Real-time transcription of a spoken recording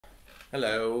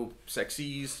Hello,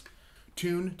 sexies.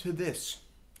 Tune to this.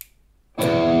 Come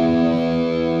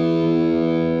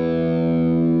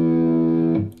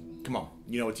on,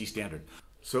 you know it's E standard.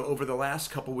 So over the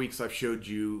last couple weeks, I've showed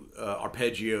you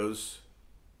arpeggios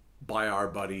by our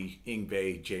buddy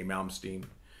Yngwie Malmsteen.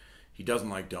 He doesn't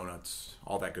like donuts,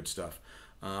 all that good stuff.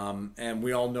 And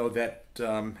we all know that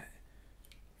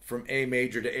from A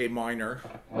major to A minor,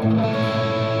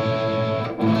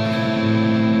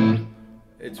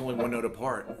 it's only one note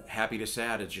apart. Happy to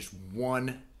sad, it's just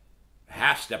one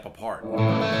half step apart.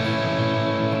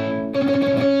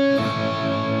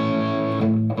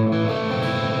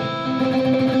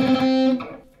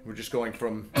 We're just going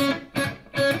from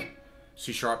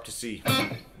C sharp to C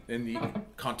in the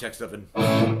context of an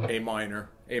A minor,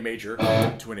 A major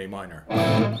to an A minor.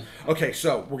 Okay,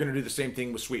 so we're gonna do the same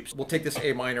thing with sweeps. We'll take this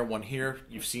A minor one here.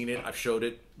 You've seen it, I've showed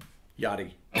it.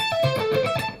 Yachty.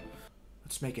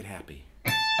 Let's make it happy.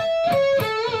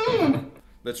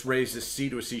 Let's raise this C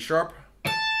to a C sharp.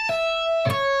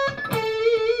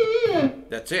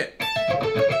 That's it.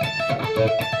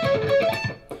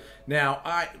 Now,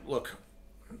 look,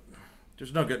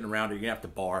 there's no getting around it. You're gonna have to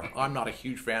bar. I'm not a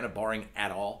huge fan of barring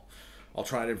at all. I'll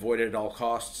try to avoid it at all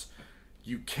costs.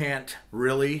 You can't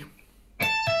really.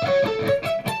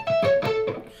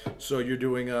 So you're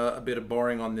doing a bit of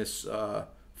barring on this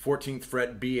 14th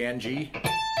fret B and G.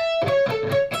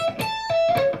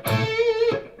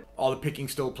 All the picking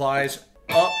still applies.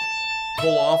 Up,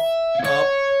 pull off, up,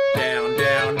 down,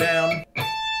 down, down.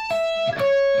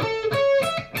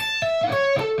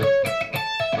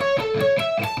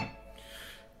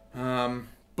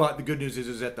 But the good news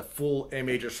is that the full A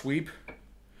major sweep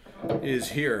is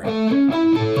here.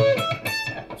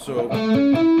 So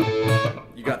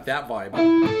you got that vibe,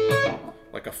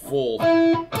 like a full.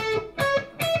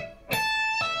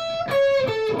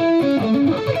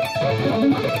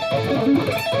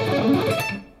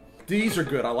 These are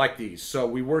good. I like these. So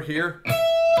we were here.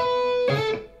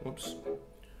 Whoops.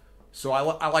 So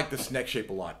I like this neck shape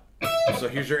a lot. So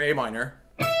here's your A minor.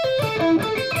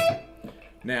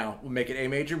 Now we'll make it A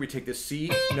major. We take this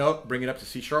C note, bring it up to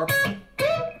C sharp.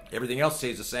 Everything else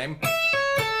stays the same.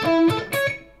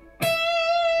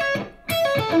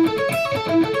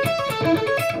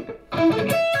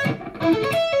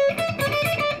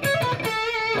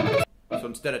 So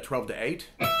instead of 12 to 8,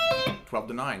 12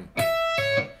 to 9.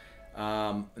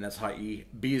 And that's high E.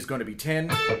 B is going to be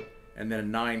 10, and then a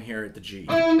 9 here at the G.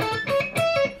 Up,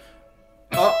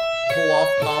 pull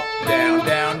off, up, down,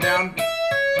 down, down.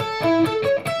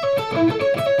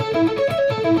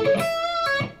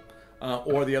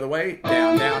 Or the other way,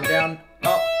 down, down, down,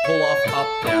 up, pull off, up,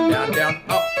 down, down, down,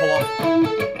 up, pull off.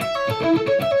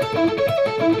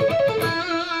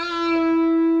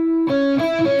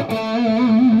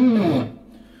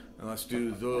 And let's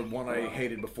do the one I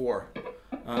hated before.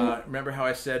 Remember how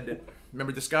I said,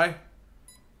 remember this guy?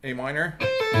 A minor. We're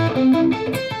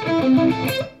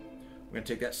going to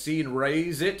take that C and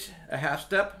raise it a half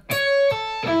step.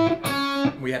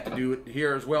 We have to do it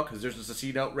here as well because there's just a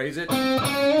C note, raise it.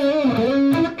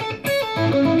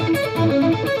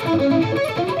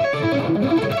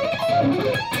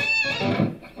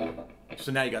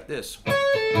 So now you got this.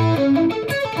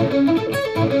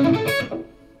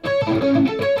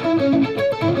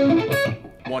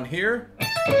 One here,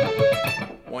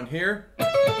 one here,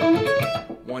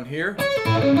 one here,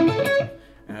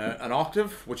 an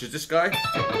octave, which is this guy,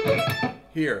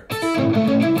 here.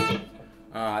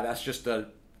 That's just a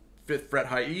 5th fret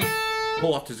high E,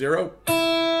 pull off to 0,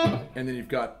 and then you've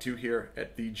got 2 here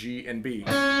at the G and B.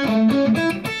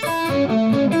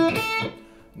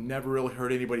 Never really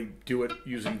heard anybody do it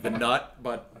using the nut,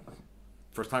 but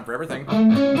first time for everything.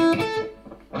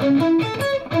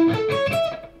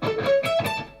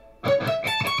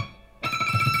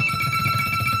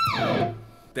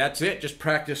 That's it. Just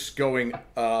practice going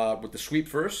with the sweep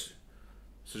first.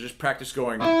 So just practice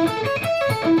going,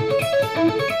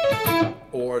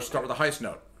 or start with the highest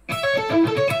note,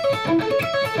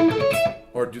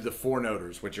 or do the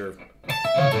 4-noters, which are,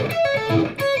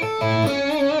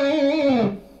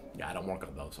 yeah, I don't work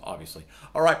on those, obviously.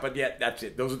 All right, but yeah, that's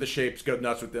it. Those are the shapes. Go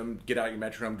nuts with them. Get out your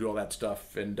metronome, do all that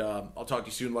stuff, and I'll talk to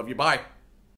you soon. Love you. Bye.